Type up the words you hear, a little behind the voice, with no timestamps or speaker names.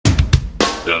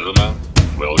Gentlemen,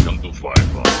 welcome to Fight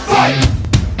Club. Fight!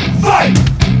 Fight!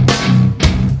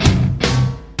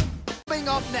 Coming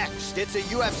up next, it's a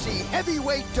UFC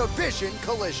heavyweight division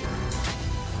collision.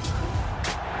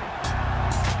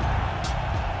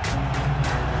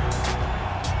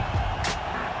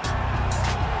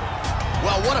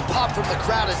 Well, what a pop from the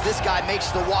crowd as this guy makes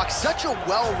the walk. Such a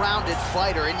well-rounded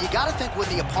fighter, and you gotta think when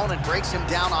the opponent breaks him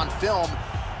down on film,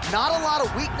 not a lot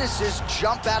of weaknesses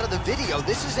jump out of the video.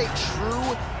 This is a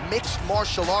true mixed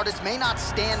martial artist. May not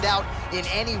stand out in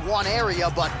any one area,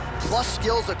 but plus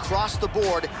skills across the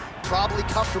board. Probably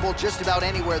comfortable just about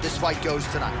anywhere this fight goes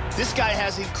tonight. This guy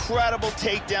has incredible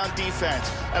takedown defense.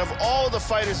 Out of all the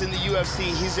fighters in the UFC,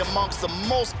 he's amongst the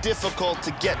most difficult to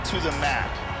get to the mat.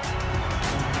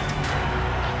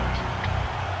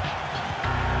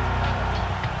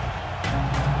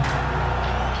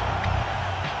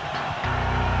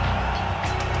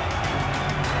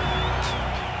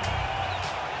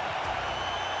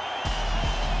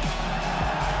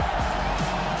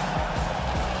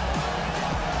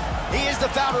 He is the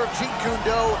founder of Jeet Kune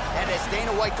Do, and as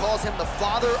Dana White calls him, the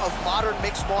father of modern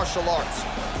mixed martial arts.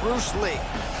 Bruce Lee,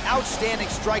 outstanding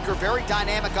striker, very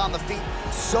dynamic on the feet,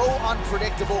 so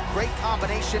unpredictable, great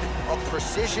combination of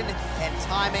precision and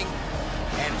timing.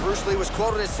 And Bruce Lee was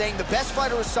quoted as saying, the best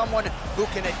fighter is someone who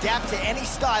can adapt to any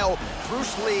style.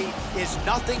 Bruce Lee is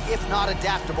nothing if not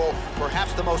adaptable,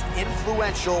 perhaps the most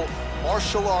influential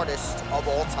martial artist of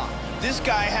all time. This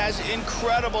guy has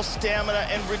incredible stamina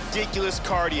and ridiculous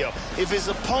cardio. If his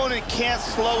opponent can't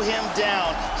slow him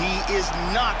down, he is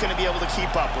not going to be able to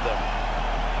keep up with him.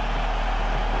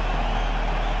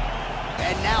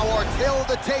 And now our tale of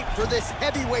the tape for this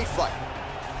heavyweight fight.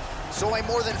 So a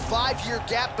more than 5-year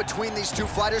gap between these two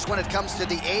fighters when it comes to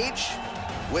the age,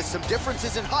 with some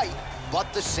differences in height,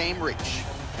 but the same reach.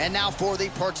 And now for the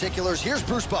particulars, here's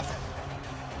Bruce Buffer.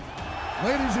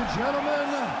 Ladies and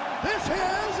gentlemen, this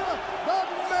is the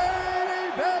main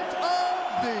event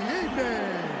of the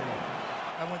evening.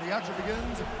 And when the action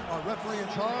begins, our referee in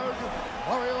charge,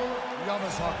 Mario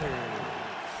Yamasaki.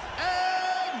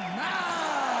 And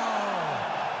now,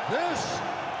 this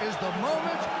is the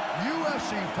moment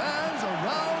UFC fans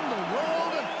around the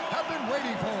world have been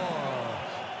waiting for.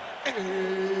 It's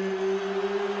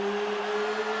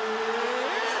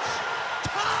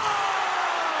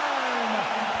time!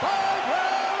 5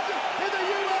 rounds in the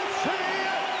UFC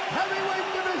heavyweight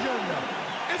division.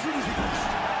 Introducing first,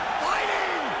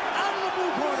 fighting out of the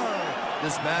blue corner.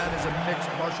 This man is a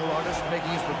mixed martial artist making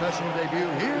his professional debut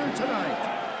here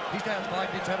tonight. He stands 5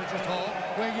 feet 10 inches tall,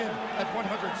 weighing in at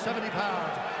 170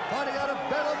 pounds. Fighting out of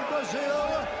Belém,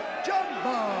 Brazil,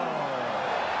 Jumbo.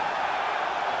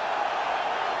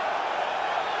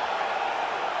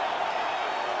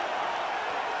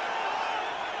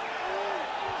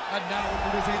 And now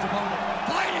introducing his opponent,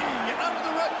 fighting out of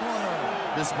the red corner.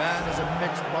 This man is a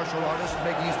mixed martial artist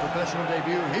making his professional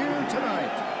debut here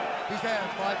tonight. He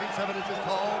stands 5 feet 7 inches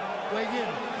tall, weighing in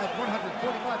at 145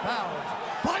 pounds.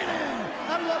 Fighting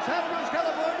out of Los Angeles,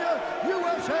 California,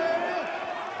 USA,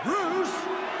 Bruce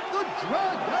the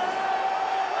Dragon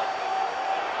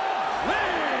Lee.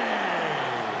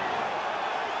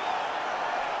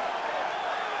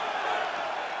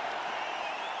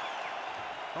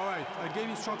 All right, I gave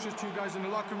instructions to you guys in the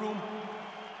locker room.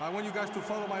 I want you guys to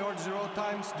follow my orders at all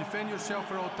times, defend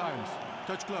yourself at all times.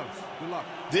 Touch gloves. Good luck.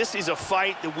 This is a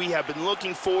fight that we have been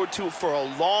looking forward to for a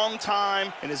long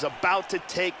time and is about to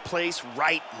take place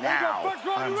right now.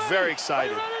 I'm very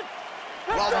excited.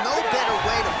 Well, no better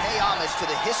way to pay homage to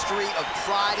the history of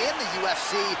pride in the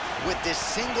UFC with this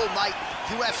single night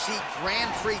UFC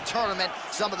Grand Prix tournament.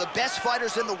 Some of the best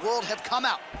fighters in the world have come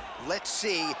out. Let's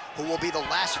see who will be the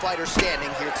last fighter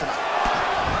standing here tonight.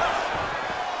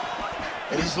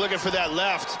 And he's looking for that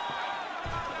left.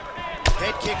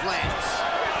 Head kick lands.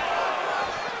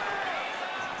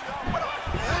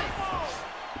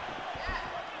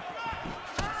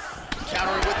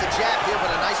 Countering with the jab here,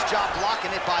 but a nice job blocking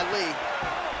it by Lee.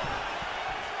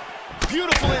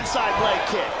 Beautiful inside leg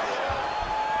kick.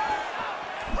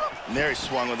 And there he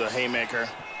swung with a haymaker.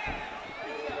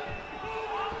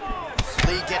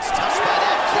 Lee gets touched by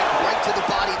that kick right to the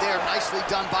body there. Nicely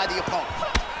done by the opponent.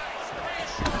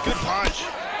 Good punch.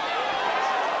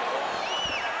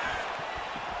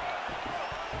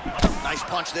 Nice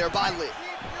punch there by Lee.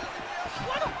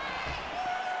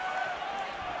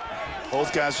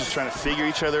 Both guys just trying to figure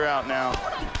each other out now. No,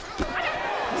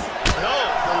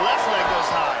 the left leg goes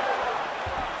high.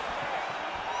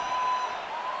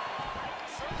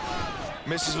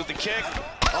 Misses with the kick.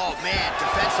 Oh, man,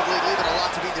 defensively leaving a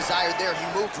lot to be desired there.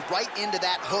 He moved right into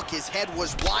that hook. His head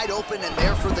was wide open and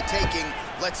there for the taking.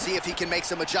 Let's see if he can make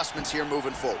some adjustments here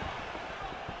moving forward.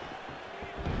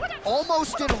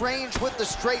 Almost in range with the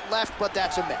straight left, but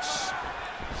that's a miss.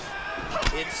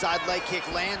 Inside leg kick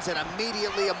lands and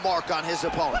immediately a mark on his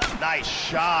opponent. Nice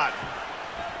shot.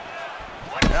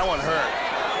 That one hurt.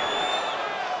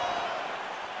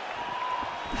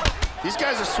 These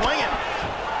guys are swinging.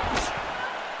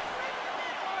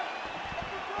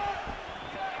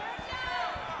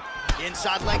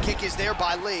 Inside leg kick is there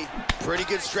by Lee. Pretty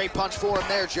good straight punch for him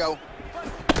there, Joe.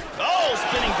 Oh,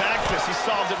 spinning back fist. He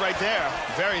solved it right there.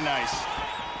 Very nice.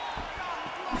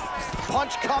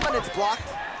 Punch coming, it's blocked.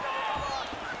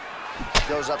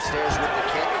 Goes upstairs with the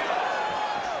kick.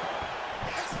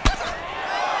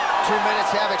 2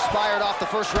 minutes have expired off the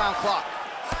first round clock.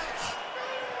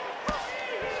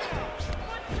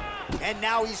 And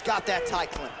now he's got that tie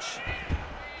clinch.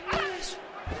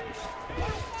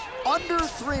 Under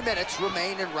 3 minutes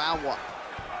remain in round one.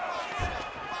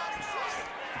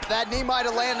 That knee might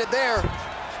have landed there.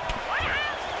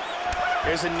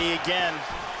 Here's a knee again.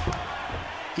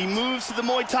 He moves to the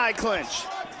Muay Thai clinch.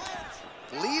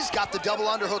 Lee's got the double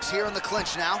underhooks here in the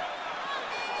clinch now.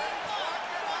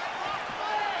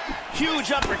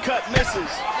 Huge uppercut, misses.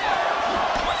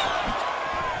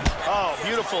 Oh,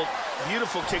 beautiful,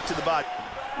 beautiful kick to the body.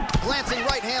 Glancing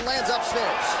right hand lands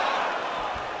upstairs.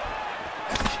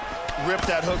 Rip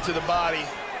that hook to the body.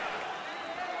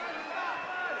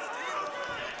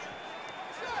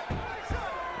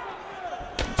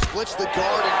 Splits the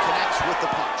guard and connects with the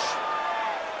punch.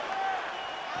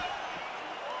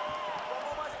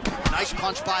 Nice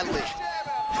punch by Lee.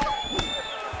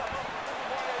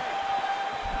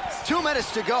 2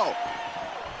 minutes to go.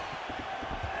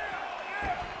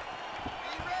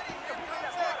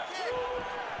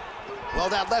 Well,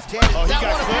 that left hand. Oh, he that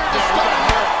got one clipped appeared to there. He stun got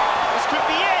him. hurt. This could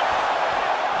be it.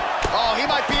 Oh, he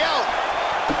might be out.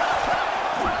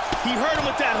 He hurt him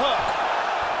with that hook.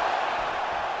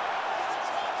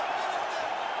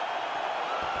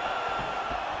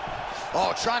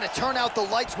 Oh, trying to turn out the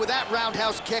lights with that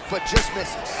roundhouse kick, but just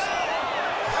misses.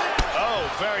 Oh,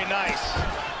 very nice.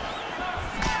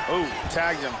 Oh,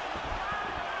 tagged him.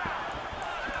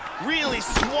 Really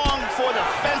swung for the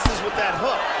fences with that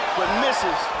hook, but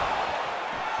misses.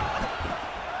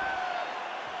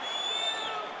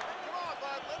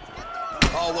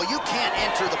 Oh, well, you can't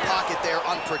enter the pocket there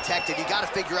unprotected. You got to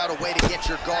figure out a way to get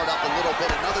your guard up a little bit.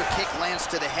 Another kick lands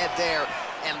to the head there.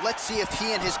 And let's see if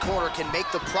he and his corner can make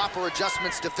the proper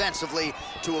adjustments defensively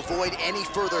to avoid any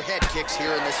further head kicks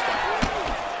here in this fight.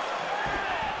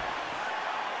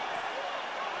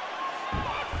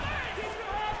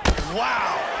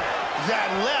 Wow, that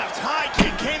left high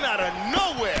kick came out of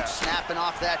nowhere. Snapping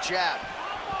off that jab.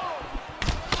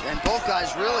 And both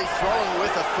guys really throwing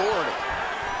with authority.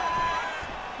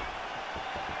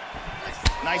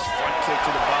 Nice front kick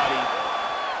to the body.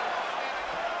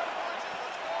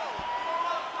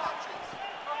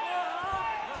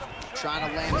 Trying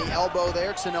to land the elbow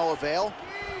there to no avail.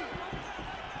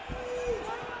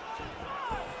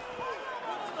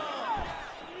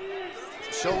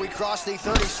 So we cross the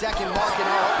 30-second mark in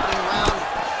our opening round.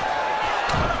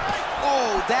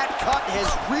 Oh, that cut has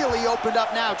really opened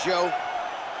up now, Joe.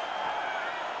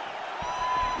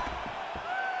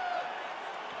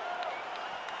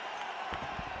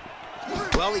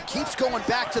 Well, he keeps going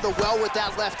back to the well with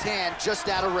that left hand, just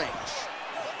out of range.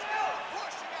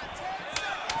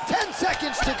 10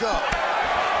 seconds to go.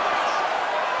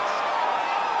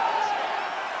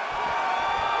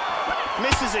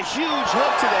 Misses a huge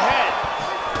hook to the head.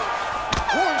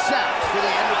 Horn sounds for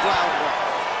the end of round one.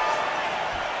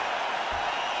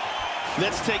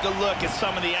 Let's take a look at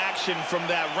some of the action from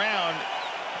that round.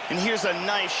 And here's a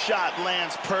nice shot,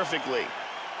 lands perfectly.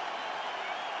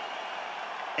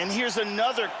 And here's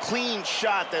another clean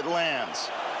shot that lands.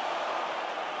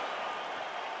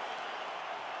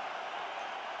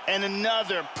 And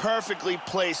another perfectly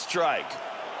placed strike.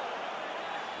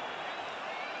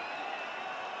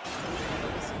 You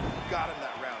got him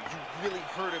that round. You really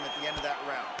hurt him at the end of that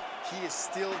round. He is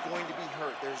still going to be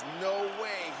hurt. There's no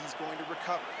way he's going to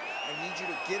recover. I need you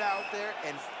to get out there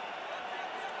and...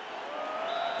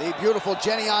 The beautiful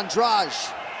Jenny Andrade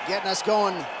getting us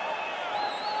going.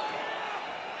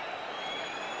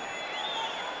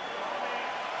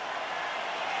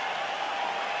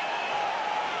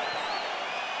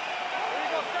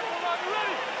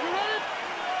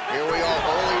 Here we are,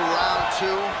 early round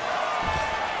two.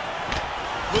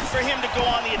 With for him to go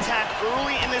on the attack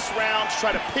early in this round to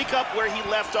try to pick up where he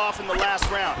left off in the last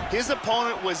round. His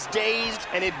opponent was dazed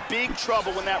and in big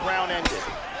trouble when that round ended.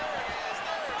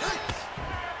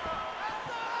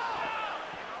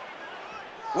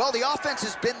 Well, the offense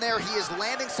has been there. He is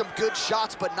landing some good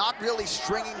shots, but not really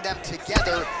stringing them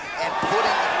together and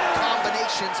putting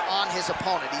combinations on his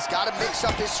opponent. He's got to mix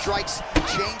up his strikes,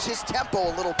 change his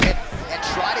tempo a little bit, and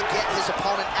try to get his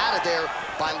opponent out of there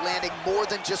by landing more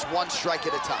than just one strike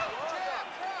at a time.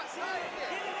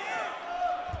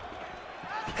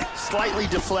 Slightly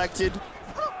deflected.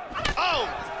 Oh!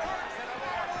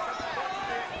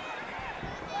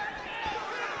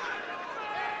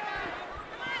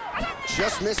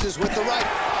 Just misses with the right.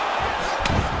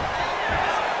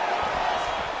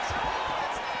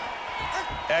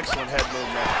 Excellent head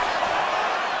movement.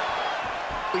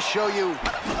 We show you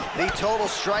the total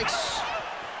strikes.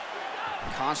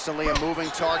 Constantly a moving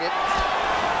target.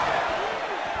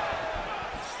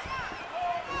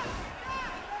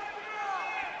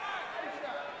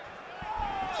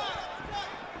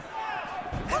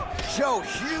 Joe,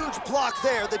 huge block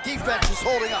there. The defense is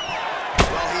holding up.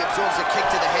 Well, he absorbs a kick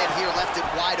to the head here, left it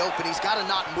wide open. He's got to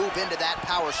not move into that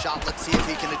power shot. Let's see if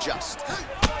he can adjust.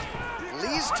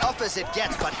 Lee's tough as it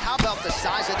gets, but how about the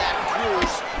size of that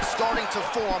bruise starting to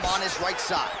form on his right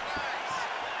side?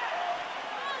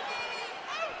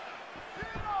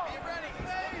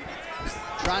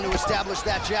 Trying to establish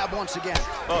that jab once again.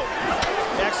 Oh,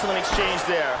 excellent exchange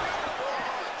there.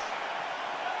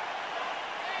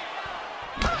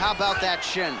 How about that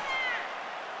shin?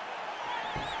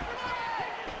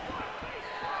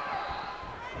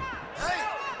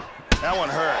 That one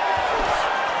hurt.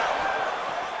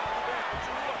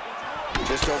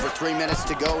 Just over 3 minutes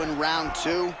to go in round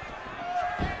 2.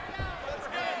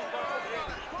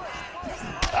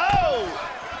 Oh!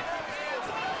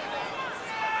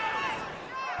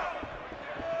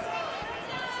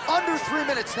 Under 3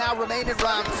 minutes now remain in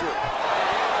round 2.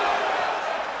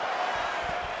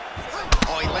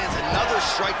 Oh, he lands another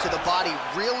strike to the body,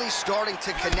 really starting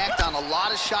to connect on a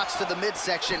lot of shots to the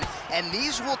midsection, and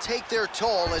these will take their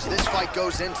toll as this fight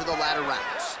goes into the latter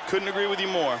rounds. Couldn't agree with you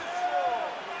more.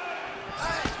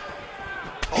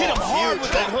 Hit him hard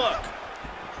with that hook.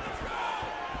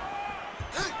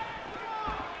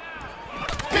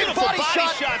 Beautiful body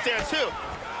shot there, too.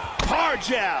 Hard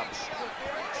jab.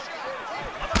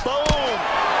 Boom.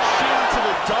 Shin to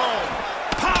the dome.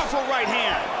 Powerful right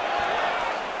hand.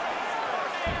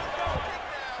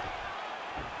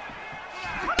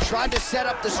 Tried to set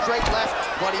up the straight left,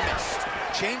 but he missed.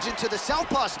 Change into the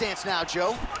southpaw stance now,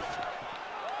 Joe.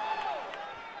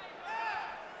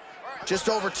 Just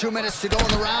over 2 minutes to go in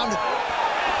the round.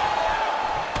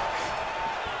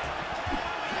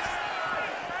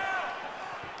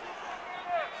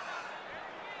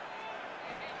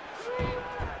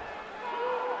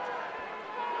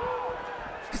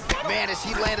 Man, as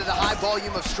he landed a high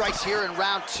volume of strikes here in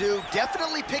round 2,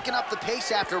 definitely picking up the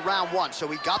pace after round 1. So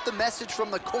he got the message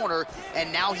from the corner, and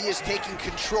now he is taking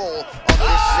control of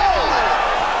this second round.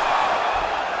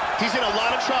 He's in a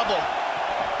lot of trouble.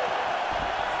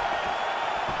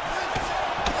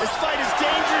 This fight is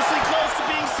dangerously close to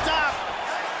being stopped.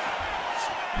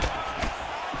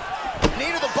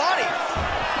 Knee to the body.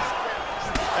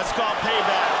 That's called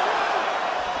payback.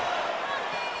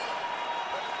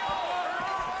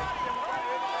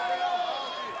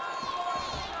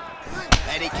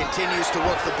 And he continues to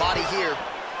work the body here.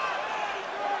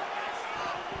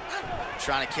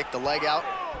 Trying to kick the leg out.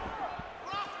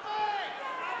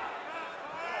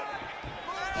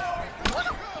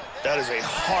 That is a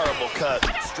horrible cut.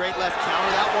 Straight left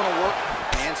counter, that one will work.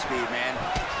 Man speed, man.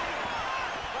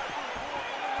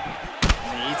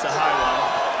 And he eats a high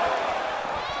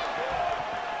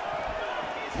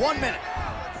one. 1 minute.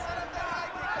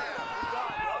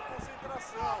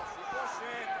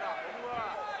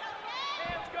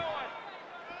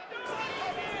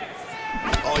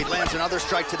 Oh, he lands another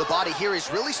strike to the body here.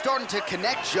 He's really starting to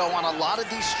connect, Joe, on a lot of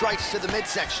these strikes to the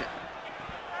midsection.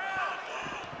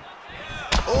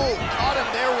 Oh, caught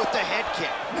him there with the head kick.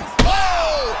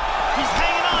 Oh! He's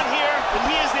hanging on here,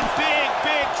 and he is in big,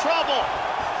 big trouble.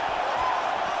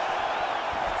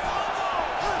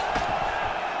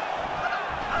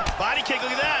 Body kick,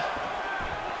 look at that.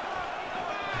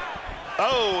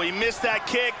 Oh, he missed that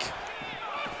kick.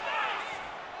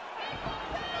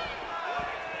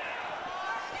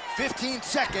 "15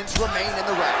 seconds remain in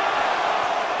the round."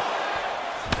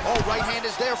 Oh, right hand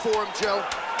is there for him, Joe.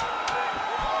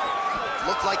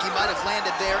 Looked like he might have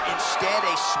landed there. Instead,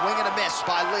 a swing and a miss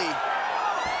by Lee.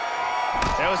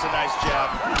 That was a nice jab.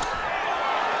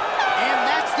 And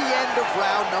that's the end of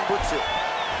round number 2.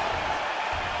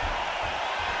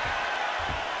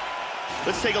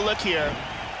 Let's take a look here.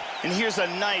 And here's a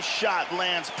nice shot,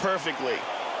 lands perfectly.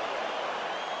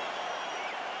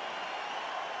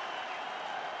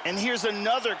 And here's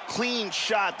another clean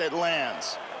shot that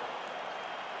lands.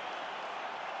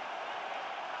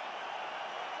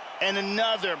 And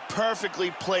another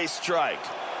perfectly placed strike.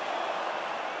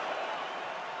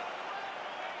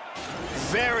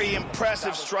 Very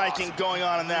impressive striking going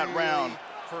on in that round.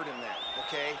 Hurt him there,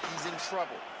 okay? He's in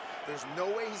trouble. There's no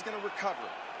way he's gonna recover.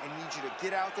 I need you to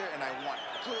get out there, and I want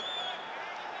good.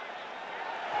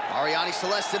 Ariane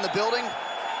Celeste in the building.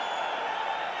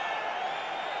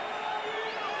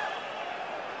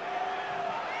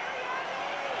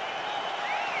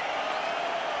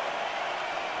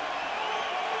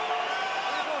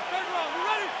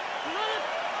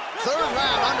 Third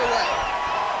round underway.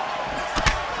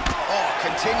 Oh,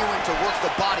 continuing to work the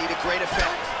body to great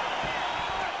effect.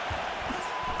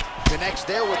 Connects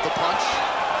there with the punch.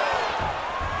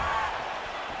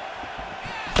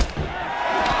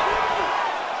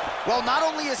 Well, not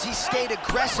only has he stayed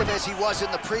aggressive as he was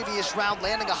in the previous round,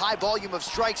 landing a high volume of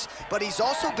strikes, but he's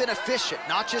also been efficient,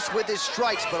 not just with his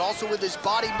strikes, but also with his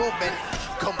body movement.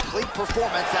 Complete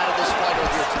performance out of this fighter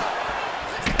here tonight.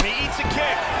 And he eats a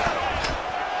kick.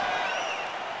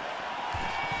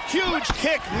 Huge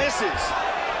kick, misses.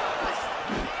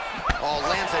 Oh,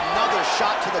 lands another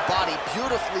shot to the body,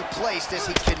 beautifully placed as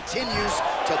he continues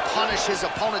to punish his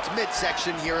opponent's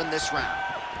midsection here in this round.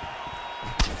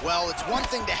 Well, it's one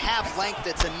thing to have length,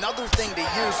 it's another thing to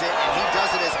use it, and he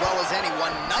does it as well as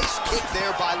anyone. Nice kick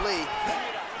there by Lee.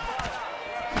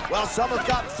 Well, some have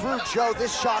gotten through, Joe.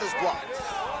 This shot is blocked.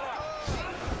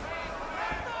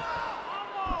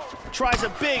 Tries a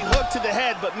big hook to the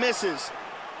head, but misses.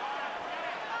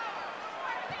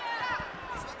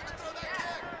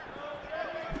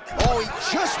 Oh, he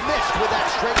just missed with that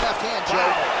straight left hand, Joe.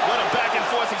 Wow, what a back and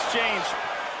forth exchange.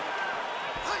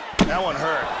 That one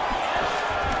hurt.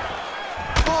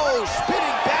 Oh,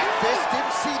 spinning back fist,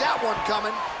 didn't see that one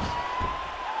coming.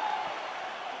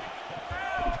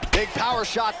 Big power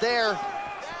shot there.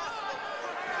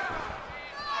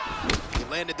 He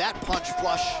landed that punch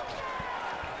flush.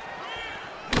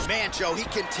 Man, Joe, he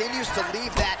continues to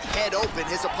leave that head open.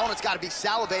 His opponent's got to be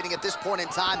salivating at this point in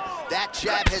time. That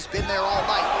jab has been there all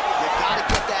night. You got to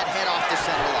get that head off the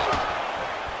center line.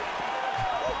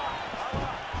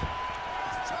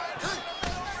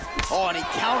 Oh, and he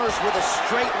counters with a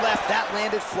straight left. That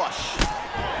landed flush.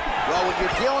 Well, when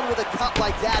you're dealing with a cut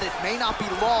like that, it may not be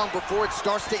long before it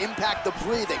starts to impact the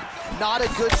breathing. Not a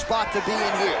good spot to be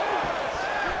in here.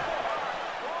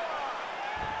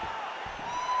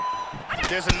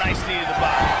 There's a nice knee to the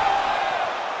body.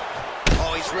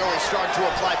 Oh, he's really starting to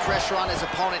apply pressure on his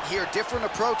opponent here. Different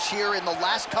approach here in the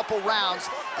last couple rounds,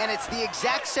 and it's the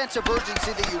exact sense of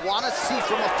urgency that you want to see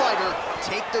from a fighter.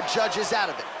 Take the judges out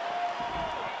of it.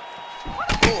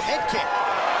 Oh, head kick.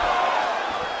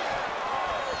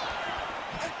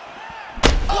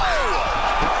 Oh!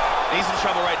 He's in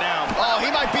trouble right now. Oh, he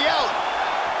might be out.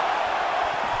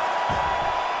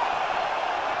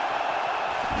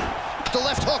 The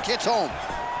left hook hits home.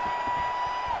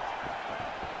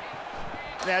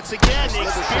 That's again the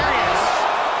experience.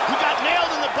 He got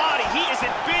nailed in the body. He is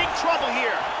in big trouble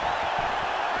here.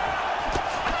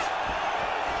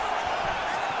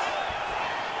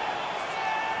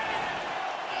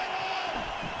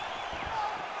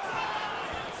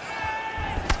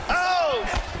 Oh!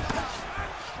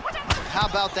 How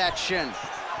about that shin?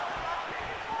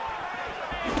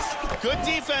 Good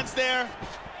defense there.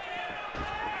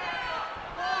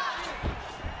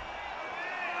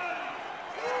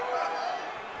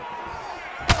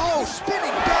 Oh, spinning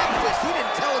back fist. He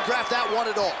didn't telegraph that one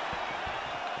at all.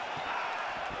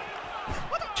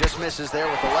 Just misses there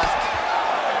with the left.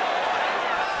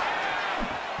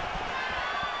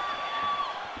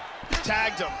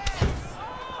 Tagged him.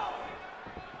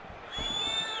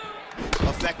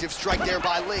 Effective strike there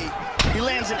by Lee. He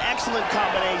lands an excellent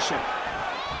combination.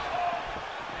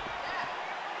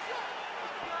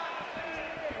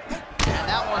 And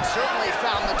that one certainly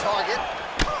found the target.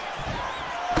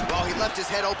 Well, he left his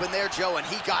head open there, Joe, and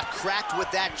he got cracked with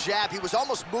that jab. He was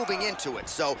almost moving into it.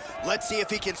 So let's see if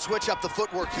he can switch up the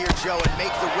footwork here, Joe, and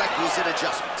make the requisite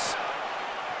adjustments.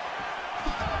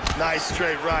 Nice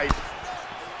straight right.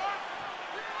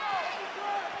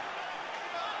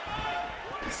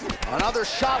 Another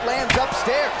shot lands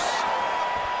upstairs.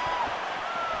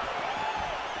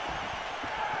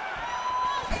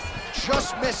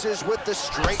 Just misses with the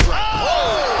straight right.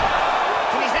 Oh!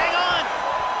 Can he hang on?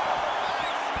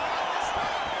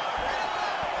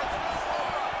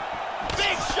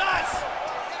 Big shots!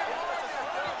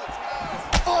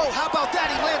 Oh, how about that?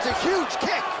 He lands a huge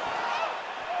kick.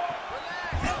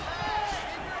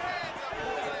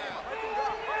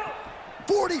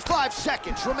 45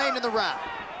 seconds remain in the round.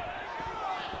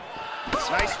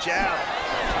 Nice jab.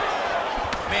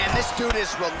 Man, this dude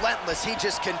is relentless. He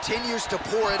just continues to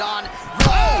pour it on.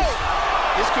 Oh!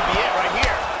 This could be it right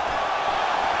here.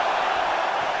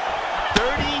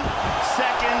 30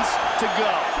 seconds to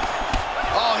go.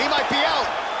 Oh, he might be out.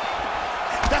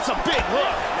 That's a big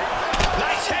hook.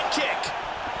 Nice head kick.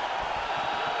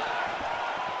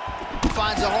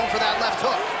 Finds a home for that left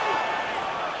hook.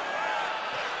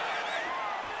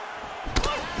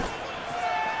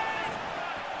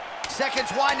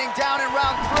 Seconds winding down in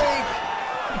round 3.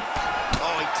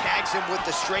 Oh, he tags him with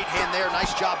the straight hand there.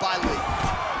 Nice job by Lee.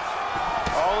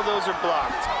 All of those are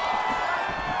blocked.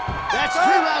 That's 3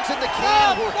 rounds in the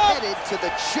can. We're headed to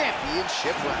the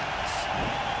championship rounds.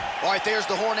 All right, there's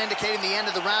the horn indicating the end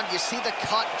of the round. You see the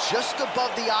cut just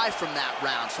above the eye from that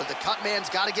round. So the cut man's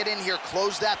got to get in here,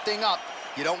 close that thing up.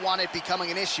 You don't want it becoming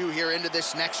an issue here into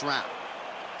this next round.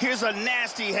 Here's a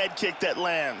nasty head kick that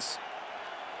lands.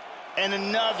 And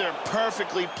another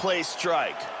perfectly placed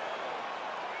strike.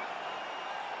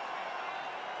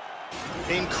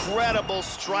 Incredible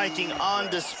striking on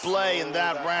display in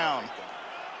that round.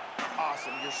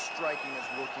 Awesome, your striking is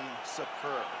looking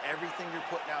superb. Everything you're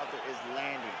putting out there is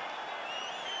landing.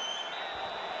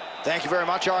 Thank you very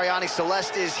much. Ariane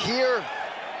Celeste is here.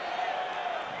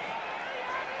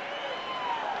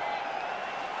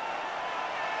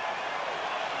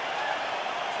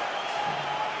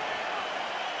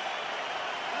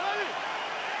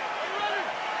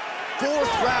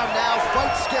 Fourth round now,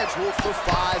 fight scheduled for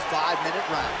 5 5-minute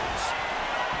rounds.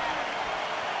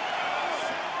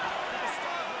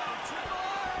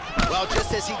 Well,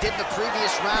 just as he did in the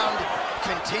previous round,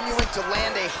 continuing to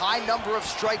land a high number of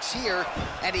strikes here,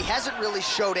 and he hasn't really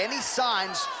showed any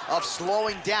signs of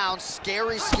slowing down.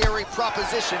 Scary, scary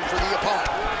proposition for the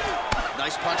opponent.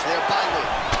 Nice punch there by Lee.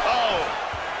 Oh!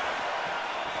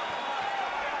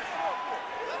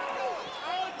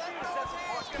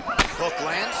 Hook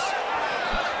lands.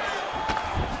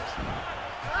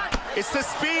 It's the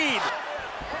speed.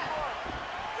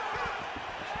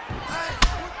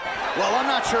 Well, I'm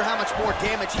not sure how much more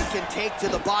damage he can take to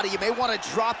the body. You may want to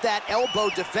drop that elbow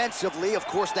defensively. Of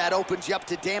course, that opens you up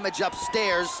to damage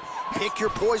upstairs. Pick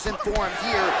your poison for him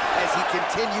here as he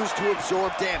continues to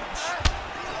absorb damage.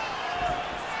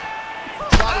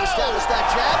 Try to establish that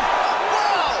jab.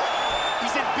 Wow!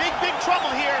 He's in big, big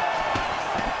trouble here.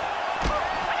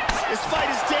 This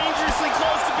fight is dangerously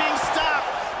close to being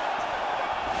stopped.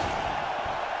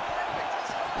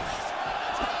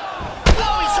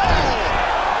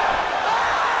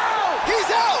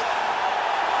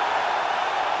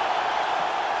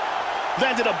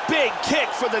 Landed a big kick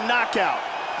for the knockout.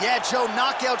 Yeah, Joe,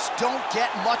 knockouts don't get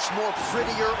much more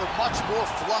prettier or much more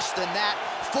flush than that.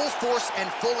 Full force and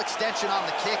full extension on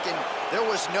the kick, and there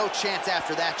was no chance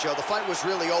after that, Joe. The fight was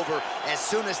really over as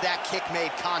soon as that kick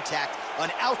made contact.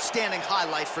 An outstanding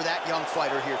highlight for that young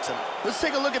fighter here tonight. Let's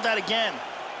take a look at that again.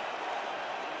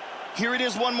 Here it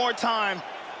is one more time.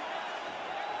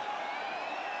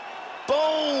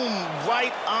 Boom!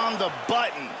 Right on the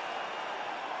button.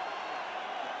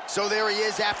 So there he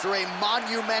is after a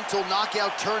monumental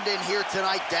knockout turned in here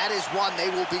tonight. That is one they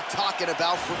will be talking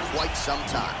about for quite some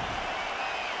time.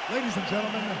 Ladies and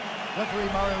gentlemen,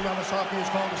 referee Mario Yamasaki is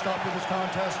called to stop to this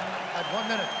contest at 1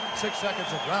 minute, 6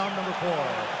 seconds of round number 4.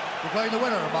 Declaring the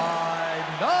winner by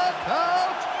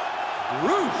knockout,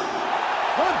 Bruce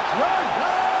the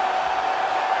Dragon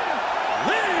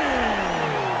Lee!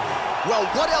 Well,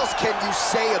 what else can you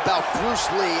say about Bruce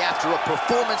Lee after a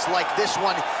performance like this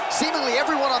one? Seemingly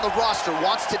everyone on the roster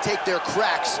wants to take their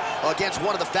cracks against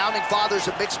one of the founding fathers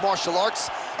of mixed martial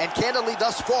arts, and candidly,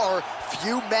 thus far,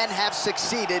 few men have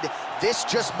succeeded. This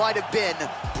just might have been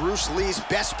Bruce Lee's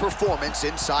best performance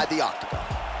inside the octagon.